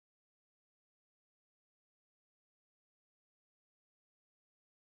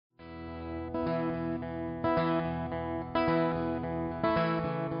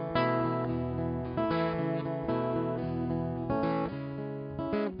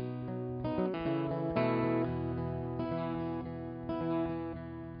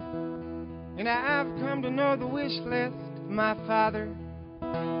And I've come to know the wish list of my father.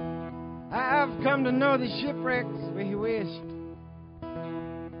 I've come to know the shipwrecks where he wished.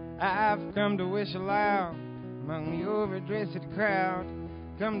 I've come to wish aloud among the overdressed crowd.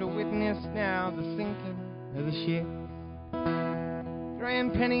 Come to witness now the sinking of the ship,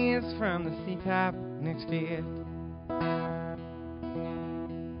 throwing pennies from the seatop next to it.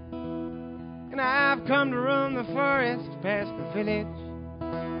 And I've come to roam the forest past the village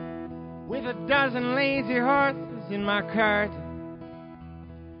with a dozen lazy horses in my cart.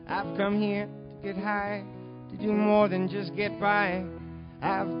 I've come here to get high, to do more than just get by.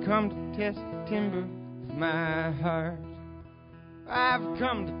 I've come to test the timber of my heart. I've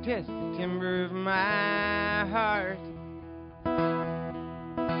come to test the timber of my heart.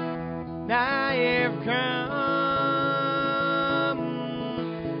 I have come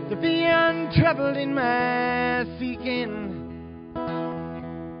to be untroubled in my seeking.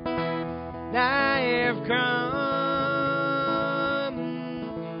 I have come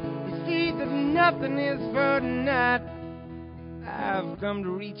to see that nothing is for naught. I've come to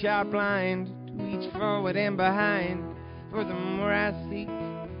reach out blind, to reach forward and behind. For the more I seek,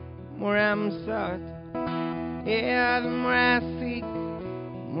 the more I'm sought. Yeah, the more I seek,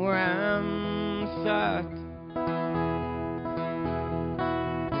 the more I'm sought.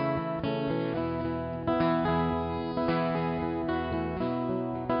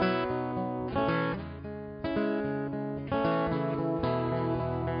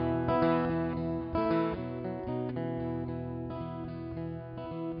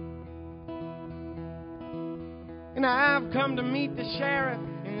 And I've come to meet the sheriff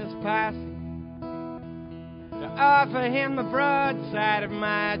in his posse, to offer him the broadside of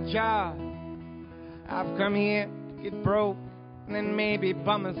my jaw. I've come here to get broke and then maybe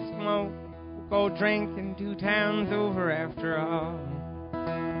bum a smoke. We'll go drinking 2 towns over after all.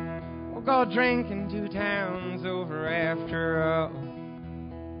 We'll go drinking 2 towns over after all.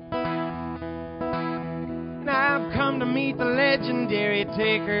 And I've come to meet the legendary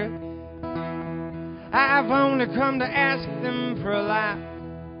takers. I've only come to ask them for a lot.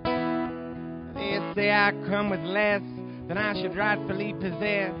 They say I come with less than I should rightfully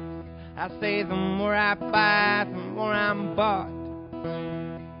possess. I say the more I buy, the more I'm bought.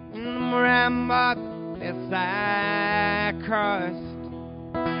 And the more I'm bought, the less I cost.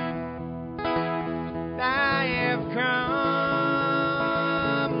 I have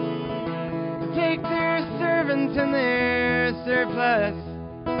come to take their servants and their surplus.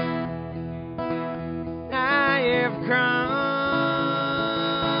 I have come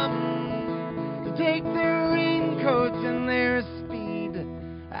to take their raincoats and their speed.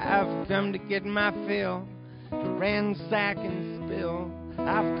 I've come to get my fill, to ransack and spill.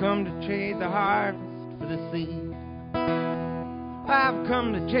 I've come to trade the harvest for the seed. I've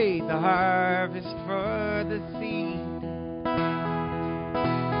come to trade the harvest for the seed.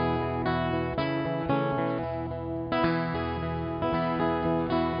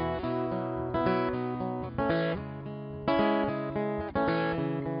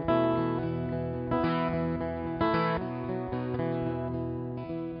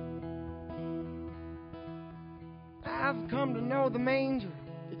 I've come to know the manger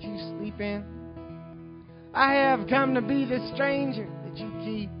that you sleep in. I have come to be the stranger that you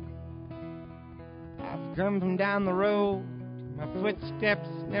keep. I've come from down the road, my footsteps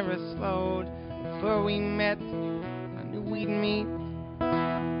never slowed. Before we met, I knew we'd meet.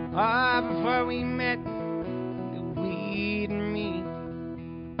 Ah, before we met, I knew we'd meet.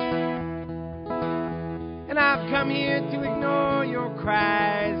 And I've come here to ignore your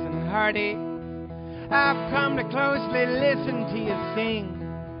cries and heartache. I've come to closely listen to you sing.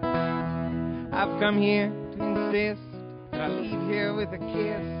 I've come here to insist that I leave here with a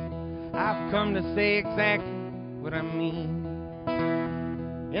kiss. I've come to say exactly what I mean.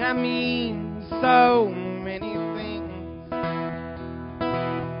 And I mean so many things.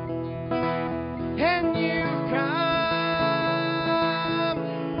 And you've come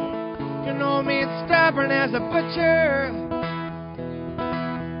to know me stubborn as a butcher.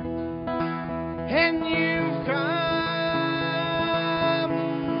 And you've come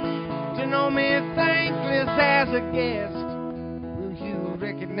to know me thankless as a guest. Will you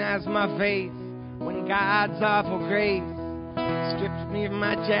recognize my face when God's awful grace strips me of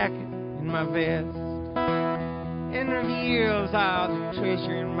my jacket and my vest and reveals all the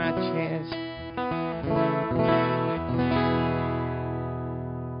treasure in my chest?